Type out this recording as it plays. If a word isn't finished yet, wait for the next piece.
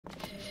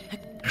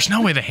There's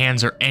no way the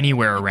hands are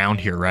anywhere around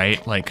here,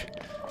 right?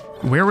 Like,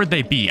 where would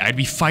they be? I'd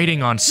be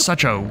fighting on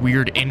such a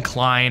weird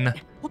incline.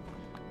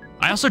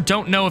 I also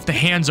don't know if the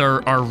hands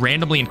are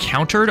randomly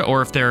encountered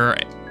or if they're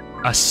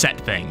a set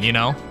thing, you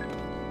know?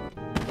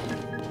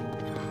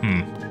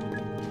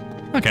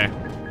 Okay.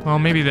 Well,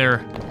 maybe the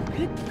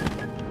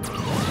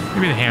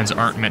hands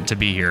aren't meant to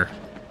be here.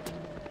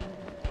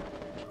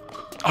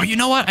 Oh, you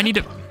know what? I need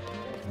to...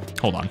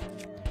 Hold on.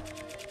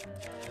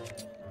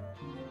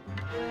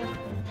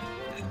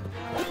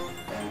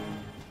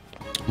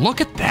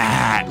 Look at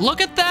that! Look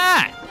at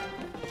that!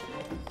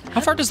 How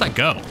far does that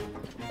go?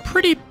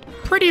 Pretty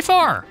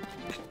far.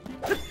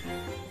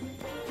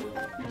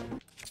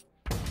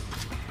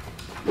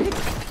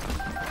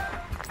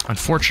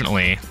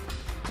 Unfortunately,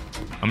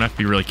 I'm gonna have to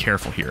be really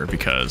careful here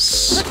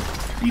because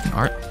even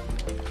art.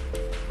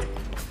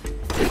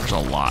 There's a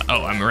lot.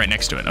 Oh, I'm right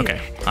next to it.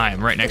 Okay, I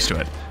am right next to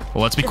it.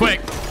 Well, let's be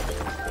quick.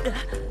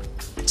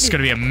 It's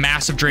gonna be a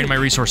massive drain of my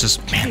resources.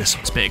 Man, this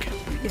one's big.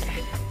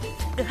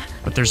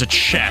 But there's a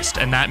chest,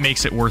 and that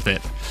makes it worth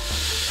it.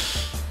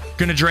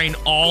 Gonna drain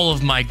all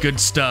of my good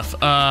stuff.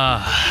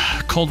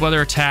 Cold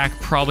weather attack,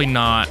 probably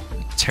not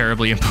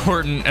terribly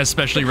important,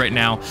 especially right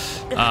now.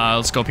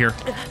 Let's go up here.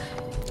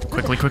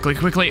 Quickly, quickly,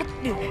 quickly.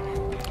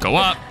 Go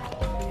up.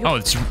 Oh,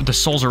 the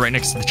souls are right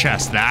next to the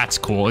chest. That's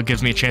cool. It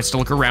gives me a chance to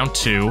look around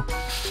too.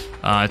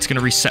 It's gonna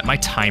reset my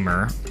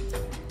timer.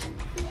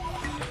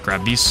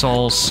 Grab these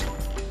souls.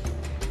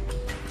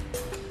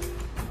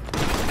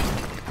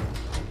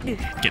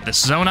 Get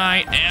this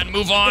Zonai and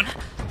move on.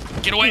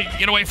 Get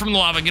away from the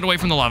lava, get away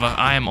from the lava.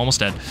 I am almost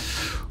dead.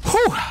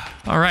 Whew,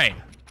 all right.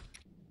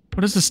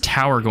 What is this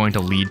tower going to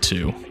lead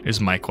to, is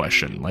my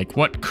question. Like,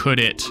 what could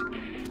it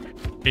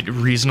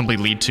reasonably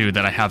lead to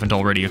that I haven't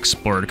already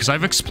explored? Because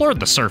I've explored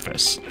the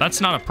surface.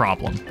 That's not a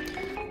problem.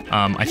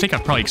 I think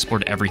I've probably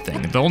explored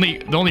everything. The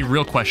only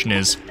real question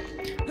is,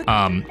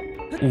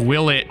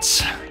 will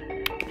it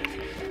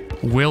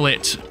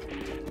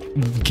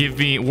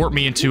warp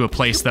me into a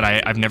place that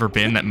I've never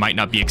been that might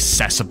not be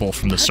accessible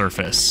from the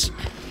surface?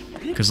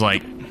 Because,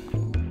 like,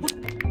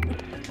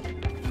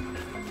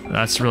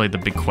 that's really the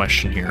big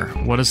question here.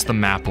 What does the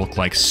map look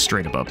like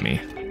straight above me?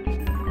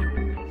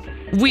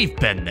 We've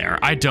been there.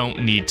 I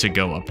don't need to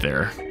go up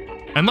there.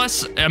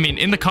 Unless, I mean,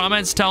 in the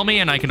comments tell me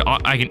and I can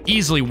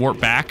easily warp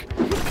back.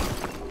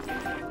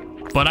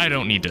 But I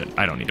don't need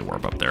to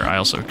warp up there. I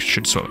also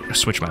should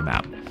switch my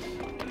map.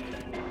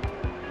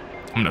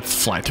 I'm gonna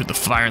fly through the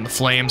fire and the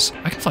flames.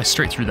 I can fly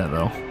straight through that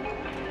though.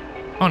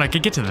 Oh, and I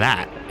could get to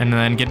that and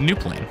then get a new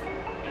plane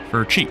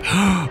for cheap.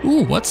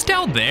 Ooh, what's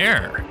down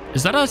there?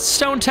 Is that a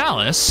stone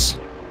talus?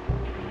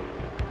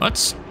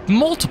 That's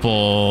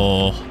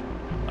multiple.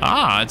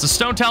 Ah, it's a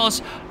stone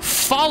talus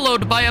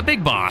followed by a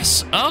big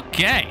boss.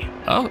 Okay.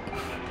 Oh,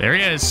 there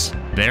he is.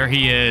 There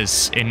he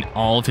is in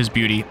all of his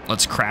beauty.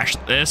 Let's crash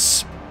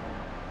this.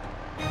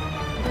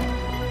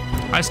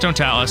 Hi, Stone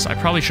Talus. I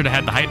probably should have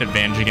had the height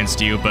advantage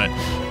against you, but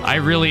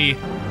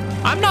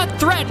I'm not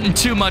threatened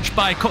too much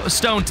by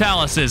Stone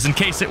Taluses in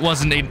case it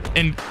wasn't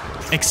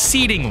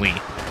exceedingly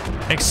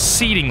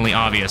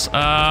obvious.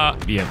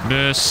 Yeah,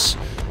 this.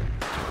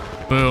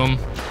 Boom.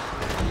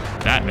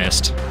 That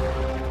missed.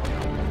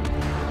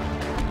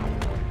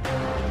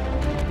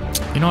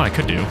 You know what I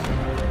could do?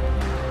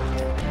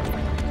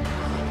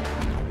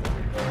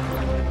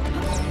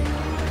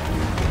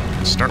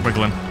 Start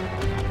wiggling.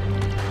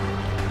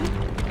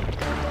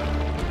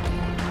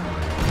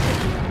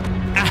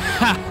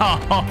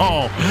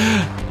 Oh,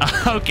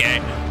 okay.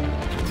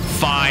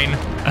 Fine.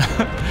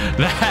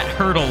 That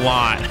hurt a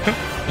lot.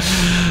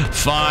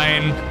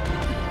 Fine.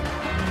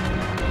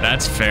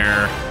 That's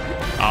fair.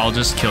 I'll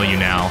just kill you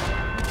now.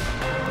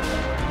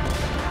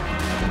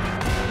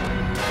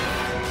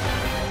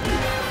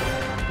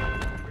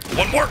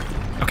 One more.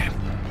 Okay.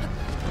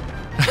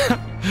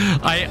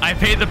 I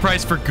paid the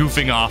price for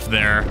goofing off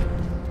there.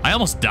 I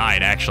almost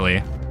died,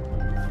 actually.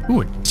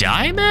 Ooh, a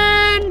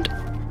diamond?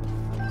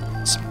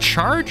 Some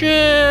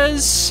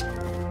charges.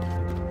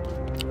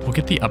 We'll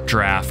get the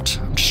updraft.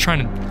 I'm just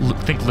trying to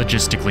think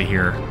logistically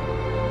here.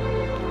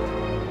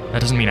 That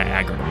doesn't mean I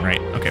aggroed him,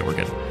 right? Okay, we're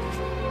good.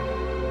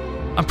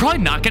 I'm probably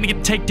not gonna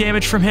take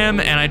damage from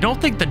him, and I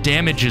don't think the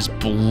damage is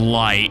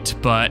blight,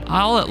 but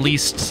I'll at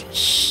least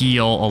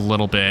heal a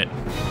little bit.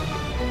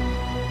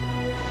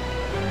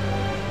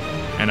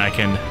 And I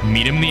can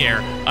meet him in the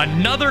air.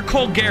 Another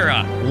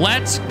Colgera.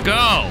 Let's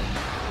go.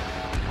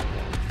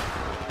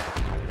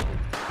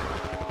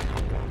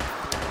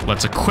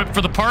 Let's equip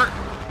for the part.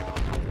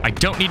 I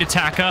don't need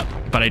attack up,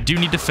 but I do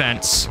need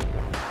defense,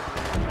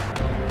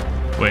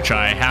 which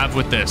I have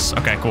with this.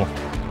 Okay, cool.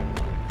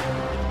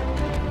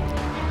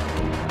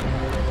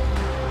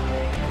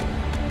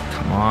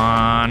 Come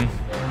on.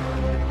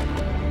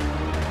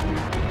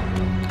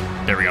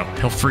 There we go.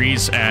 He'll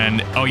freeze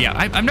and... Oh, yeah.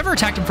 I've never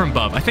attacked him from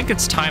above. I think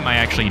it's time I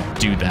actually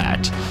do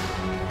that.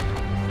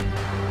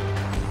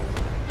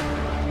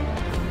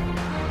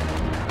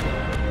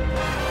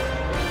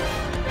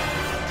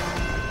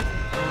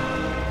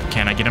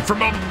 Can I get him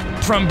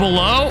from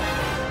below?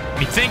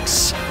 He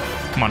thinks.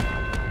 Come on.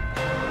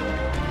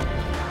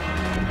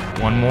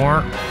 One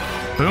more.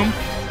 Boom.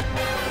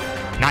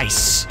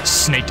 Nice.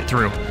 Snaked it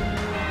through.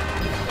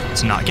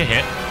 Let's not get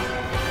hit.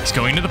 He's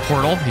going to the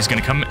portal. He's going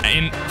to come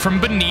in from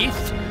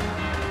beneath.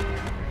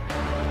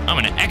 I'm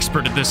an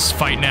expert at this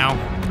fight now.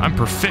 I'm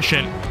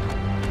proficient.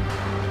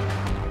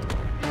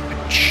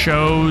 I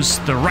chose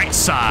the right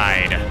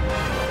side.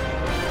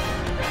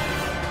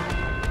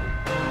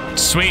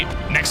 Sweet.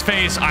 Next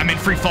phase, I'm in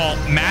free fall.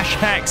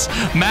 Mash X.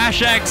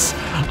 Mash X.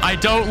 I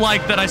don't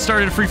like that I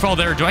started free fall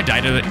there. Do I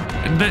die to it?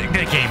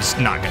 The game's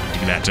not going to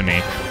do that to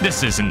me.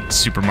 This isn't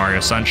Super Mario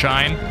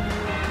Sunshine.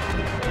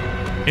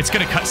 It's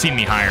going to cutscene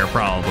me higher,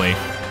 probably.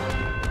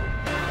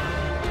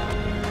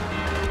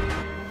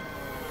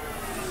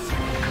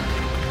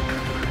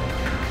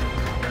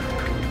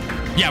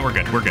 Yeah, we're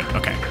good. We're good.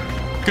 Okay.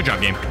 Good job,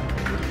 game.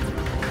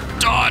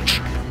 Dodge.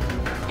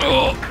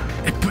 Oh,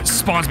 it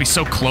spawns me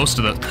so close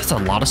to the... That's a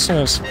lot of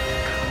souls.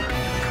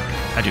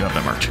 I do have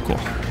that marked. Cool.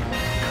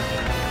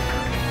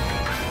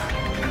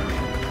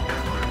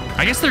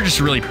 I guess they're just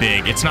really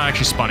big. It's not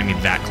actually spawning me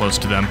that close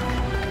to them.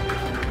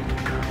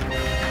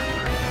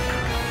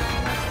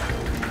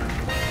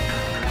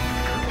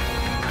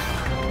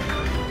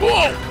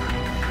 Whoa!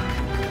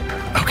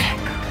 Okay.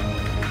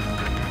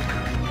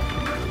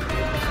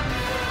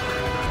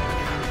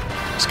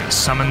 Just gonna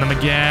summon them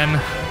again.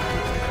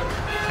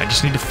 I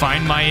just need to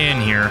find my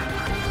in here.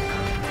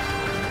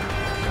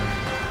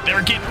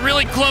 They're getting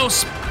really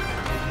close.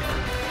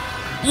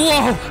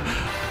 Whoa!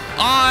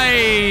 I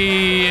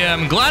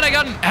am glad I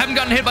haven't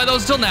gotten hit by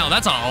those till now.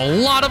 That's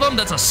a lot of them.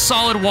 That's a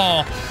solid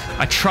wall.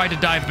 I tried to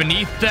dive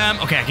beneath them.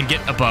 Okay, I can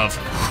get above.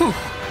 Whew.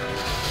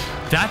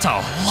 That's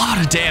a lot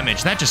of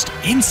damage. That just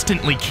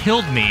instantly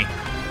killed me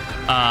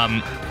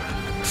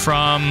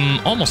from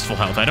almost full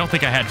health. I don't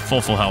think I had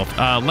full health.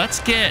 Let's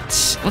get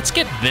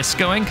this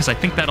going, because I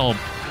think that'll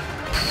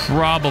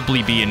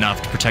probably be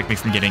enough to protect me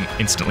from getting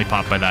instantly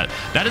popped by that.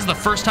 That is the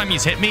first time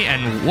he's hit me,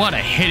 and what a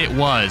hit it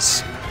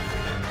was.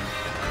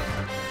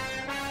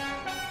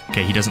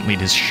 Okay, he doesn't lead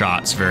his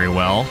shots very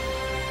well.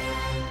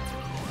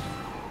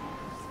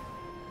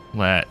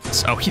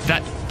 Let's... Oh,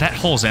 that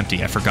hole's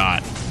empty. I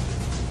forgot.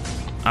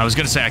 I was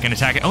gonna say I can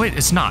attack it. Oh, wait,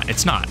 it's not.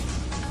 It's not.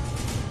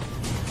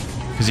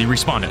 Because he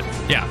respawned it.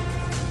 Yeah.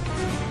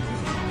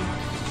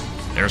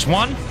 There's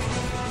one.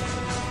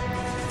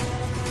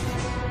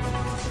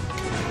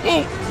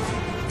 Whoa!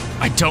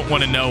 I don't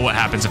want to know what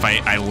happens if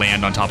I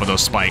land on top of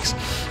those spikes.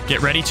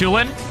 Get ready,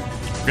 Tulin.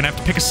 We're gonna have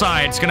to pick a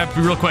side. It's gonna have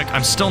to be real quick.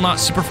 I'm still not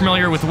super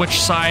familiar with which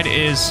side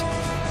is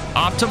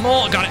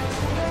optimal. Got it.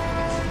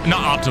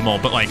 Not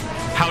optimal, but like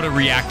how to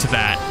react to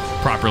that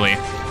properly.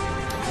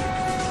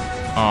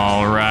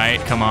 All right,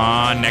 come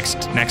on. Next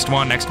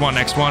one.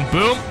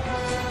 Boom.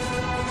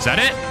 Is that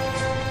it?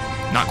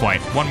 Not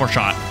quite. One more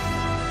shot.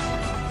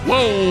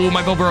 Whoa,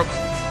 my bow broke.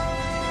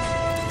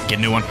 Get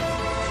a new one.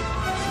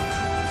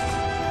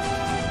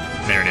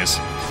 There it is.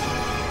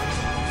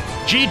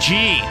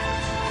 GG.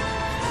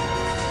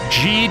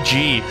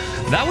 GG.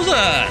 That was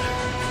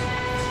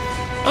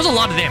a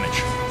lot of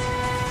damage.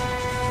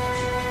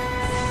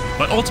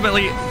 But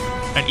ultimately,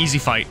 an easy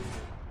fight.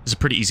 It's a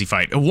pretty easy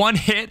fight. One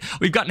hit,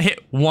 we've gotten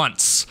hit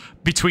once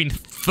between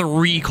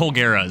 3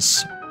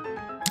 Colgeras.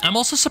 I'm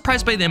also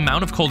surprised by the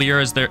amount of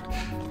Colgeras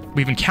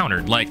we've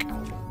encountered. Like,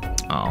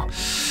 I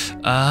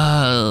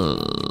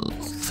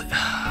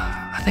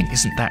think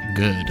isn't that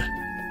good.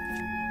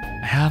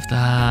 I have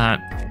that.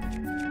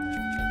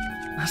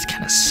 That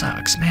kind of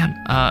sucks, man.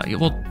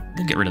 We'll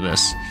get rid of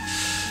this.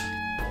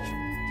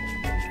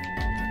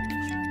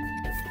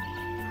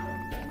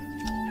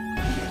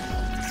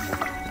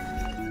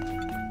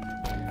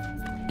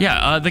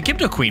 Yeah, the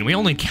Gibdo Queen, we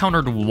only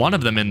encountered one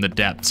of them in the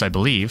depths, I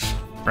believe,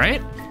 right?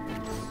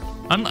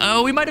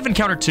 We might have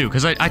encountered 2,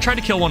 because I tried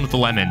to kill one with the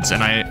lemons,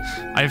 and I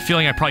have a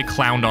feeling I probably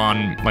clowned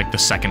on, like, the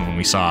second one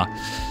we saw.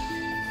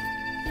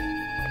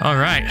 All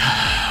right,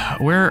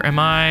 where am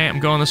I? I'm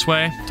going this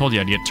way. Told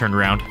you I'd get turned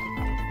around.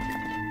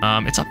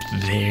 It's up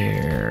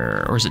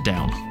there, or is it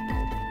down?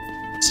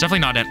 It's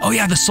definitely not down. Oh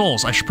yeah, the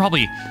souls. I should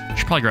probably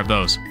grab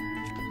those.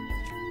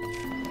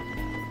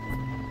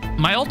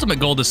 My ultimate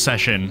goal this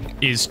session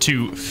is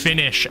to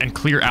finish and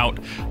clear out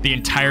the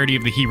entirety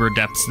of the Hebra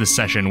Depths this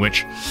session,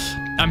 which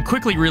I'm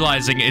quickly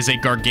realizing is a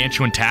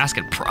gargantuan task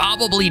and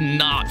probably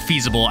not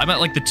feasible. I'm at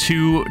like the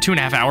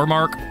 2.5 hour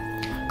mark.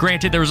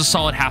 Granted, there was a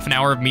solid half an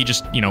hour of me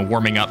just,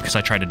 warming up because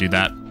I tried to do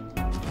that.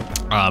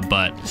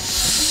 But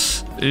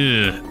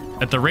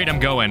at the rate I'm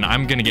going,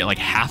 I'm gonna get like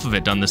half of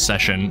it done this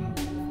session.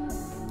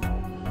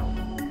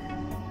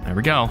 There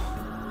we go.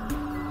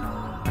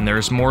 And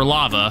there's more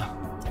lava.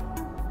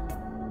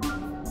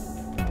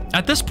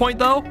 At this point,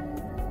 though,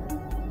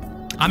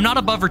 I'm not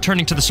above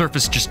returning to the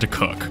surface just to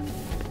cook.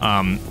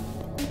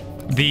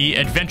 The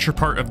adventure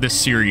part of this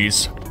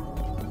series,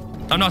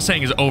 I'm not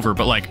saying is over,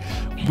 but like,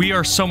 we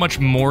are so much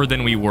more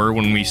than we were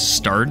when we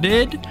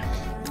started.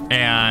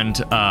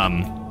 And, I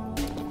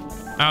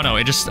don't know,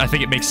 I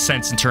think it makes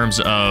sense in terms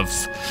of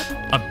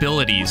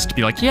abilities to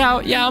be like,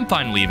 yeah, I'm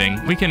fine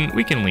leaving. We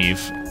can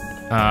leave.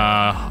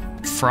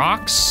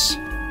 Frox.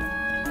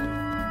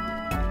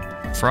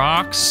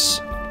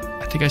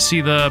 think I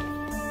see the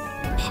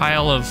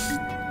pile of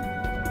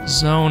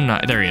zone.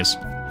 There he is.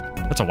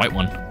 That's a white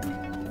one.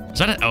 Is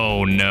that a...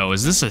 Oh, no.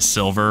 Is this a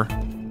silver?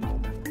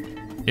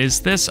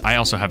 Is this... I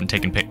also haven't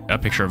taken a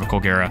picture of a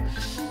Colgera.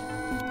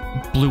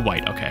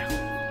 Blue-white. Okay.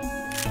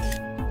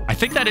 I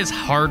think that is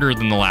harder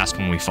than the last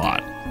one we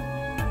fought.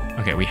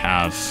 Okay, we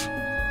have...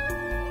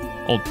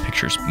 Old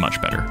pictures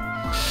much better.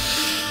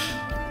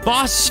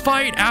 Boss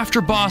fight after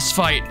boss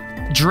fight.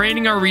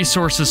 Draining our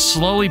resources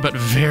slowly but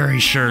very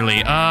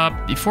surely.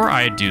 Before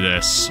I do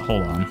this,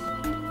 hold on.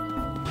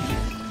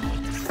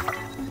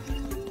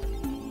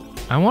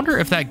 I wonder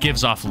if that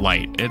gives off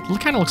light. It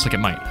kind of looks like it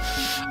might.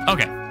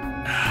 Okay.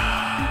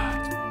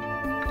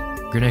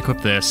 We're gonna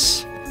equip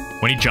this.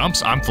 When he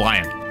jumps, I'm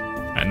flying.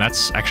 And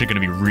that's actually gonna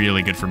be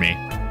really good for me.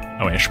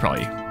 Oh wait, I should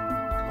probably...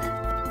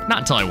 Not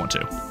until I want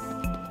to.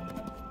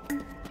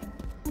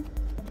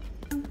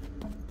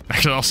 I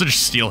could also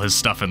just steal his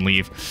stuff and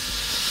leave.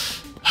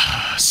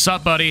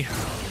 Sup, buddy?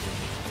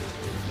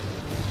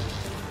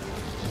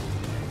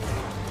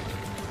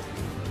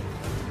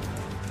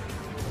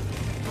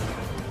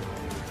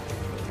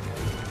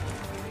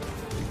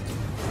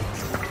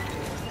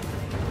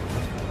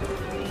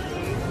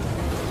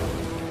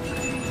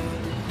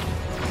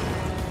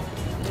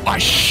 I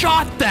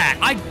shot that!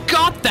 I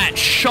got that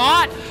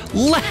shot!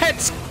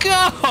 Let's go!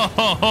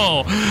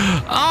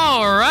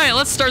 Alright,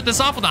 let's start this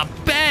off with a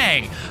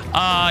bang!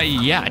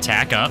 Yeah,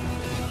 attack up.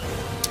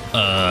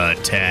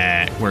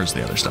 Attack. Where's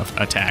the other stuff?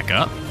 Attack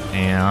up.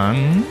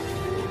 And...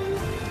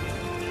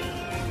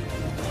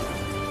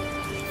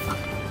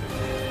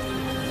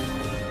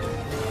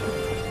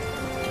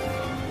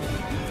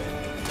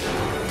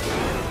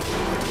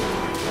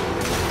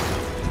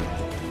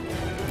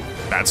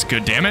 That's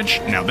good damage.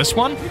 Now this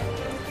one.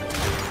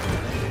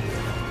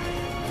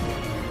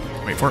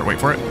 Wait for it, wait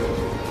for it.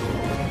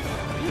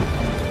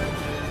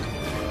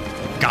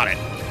 Got it.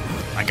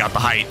 I got the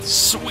height.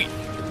 Sweet.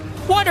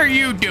 What are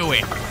you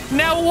doing?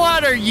 Now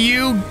what are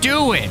you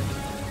doing?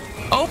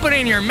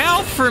 Opening your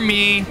mouth for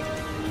me.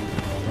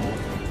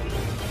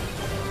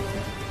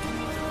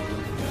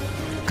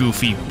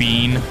 Goofy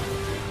bean.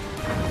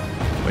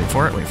 Wait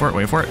for it, wait for it,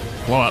 wait for it.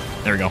 Blow up.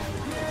 There we go.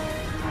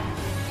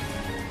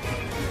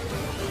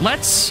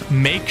 Let's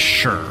make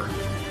sure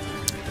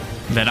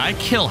that I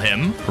kill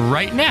him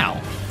right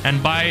now.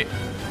 And by...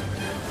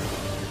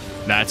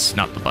 That's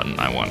not the button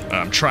I want.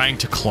 I'm trying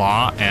to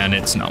claw, and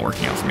it's not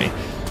working out for me.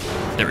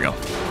 There we go.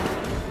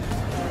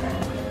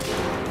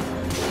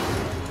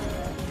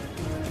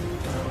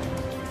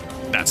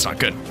 That's not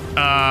good.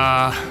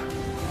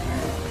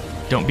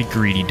 Don't be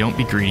greedy, don't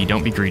be greedy,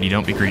 don't be greedy,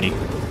 don't be greedy.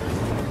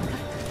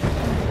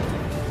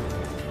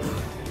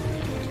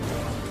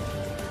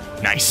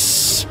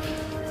 Nice.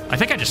 I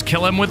think I just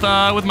kill him with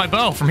my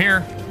bow from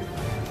here.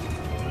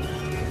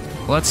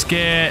 Let's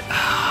get...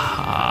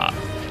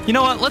 you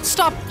know what? Let's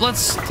stop.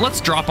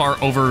 Let's drop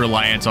our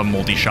over-reliance on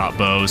multi-shot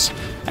bows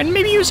and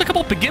maybe use a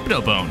couple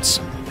Pagibno bones.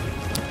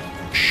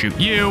 Shoot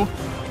you.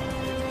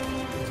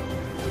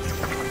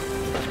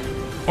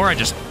 Or I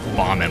just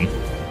bomb him.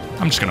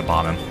 I'm just gonna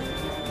bomb him.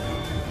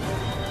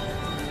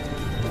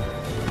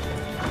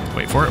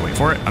 Wait for it, wait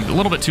for it. I'm a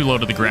little bit too low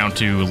to the ground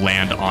to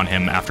land on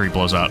him after he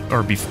blows up.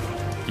 Or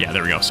yeah,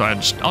 there we go. So I'll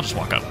just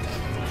walk up.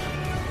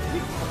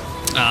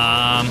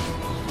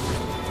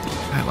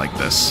 I like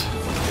this.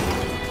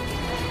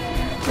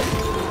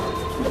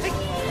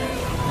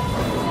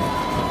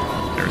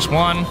 There's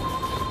one.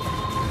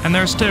 And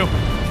there's two.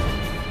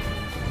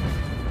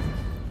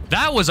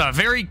 That was a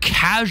very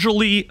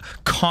casually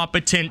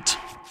competent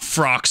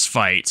Frox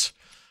fight.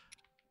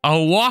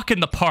 A walk in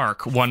the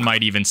park, one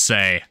might even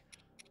say.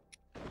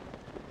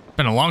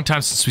 Been a long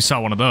time since we saw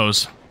one of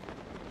those.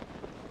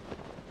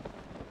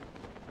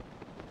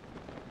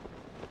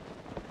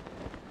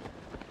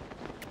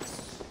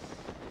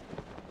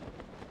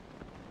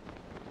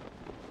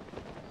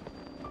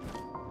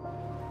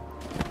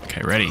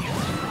 Okay, ready.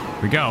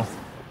 Here we go.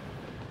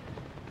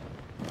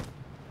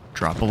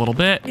 Drop a little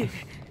bit.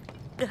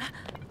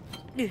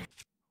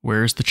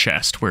 Where's the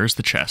chest? Where's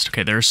the chest?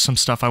 Okay, there's some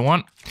stuff I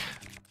want.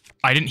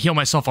 I didn't heal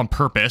myself on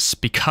purpose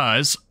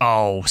because...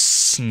 Oh,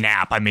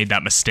 snap. I made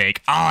that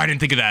mistake. Oh, I didn't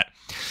think of that.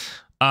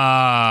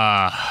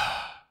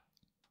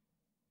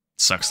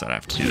 Sucks that I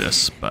have to do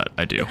this, but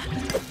I do.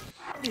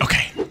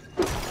 Okay.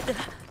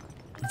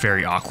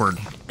 Very awkward.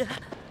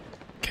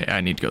 Okay,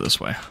 I need to go this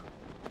way.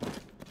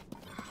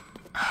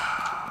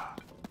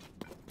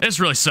 This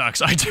really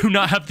sucks. I do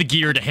not have the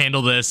gear to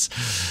handle this.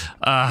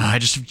 I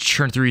just have to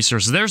churn through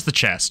resources. There's the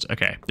chest.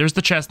 Okay, there's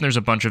the chest and there's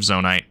a bunch of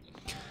Zonite.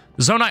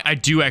 Zonite I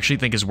do actually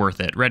think is worth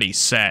it. Ready,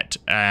 set,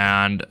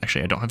 and...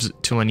 Actually, I don't have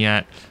Tulin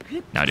yet.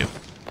 Now I do.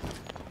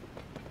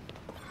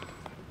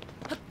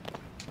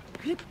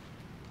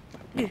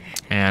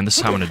 And this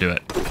is how I'm gonna do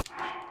it.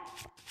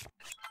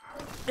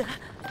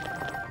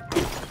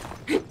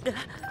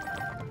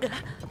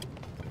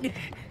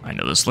 I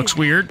know this looks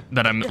weird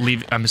that I'm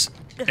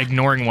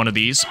ignoring one of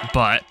these,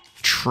 but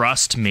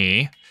trust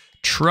me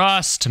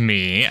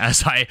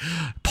as I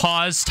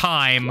pause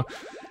time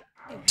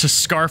to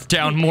scarf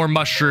down more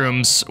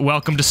mushrooms.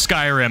 Welcome to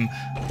Skyrim.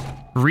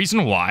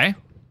 Reason why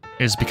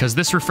is because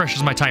this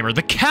refreshes my timer.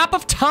 The cap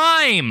of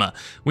time!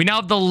 We now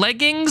have the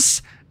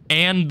leggings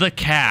and the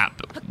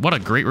cap. What a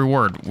great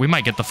reward. We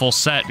might get the full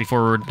set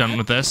before we're done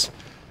with this.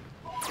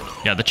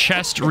 Yeah, the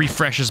chest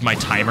refreshes my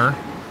timer,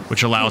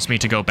 which allows me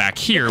to go back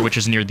here, which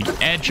is near the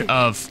edge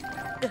of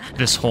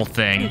this whole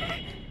thing.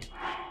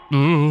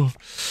 Ooh.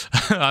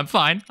 I'm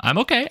fine. I'm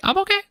okay. I'm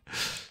okay.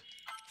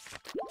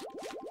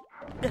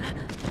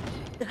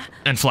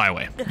 And fly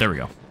away. There we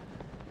go.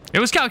 It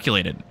was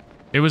calculated.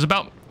 It was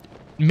about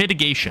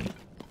mitigation.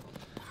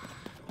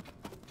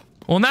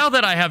 Well, now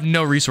that I have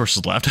no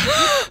resources left,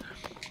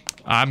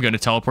 I'm going to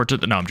teleport to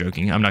the... No, I'm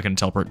joking. I'm not going to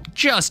teleport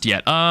just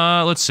yet.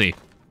 Let's see.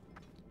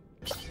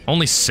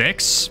 Only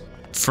 6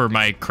 for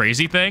my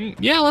crazy thing?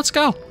 Yeah, let's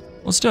go.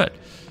 Let's do it.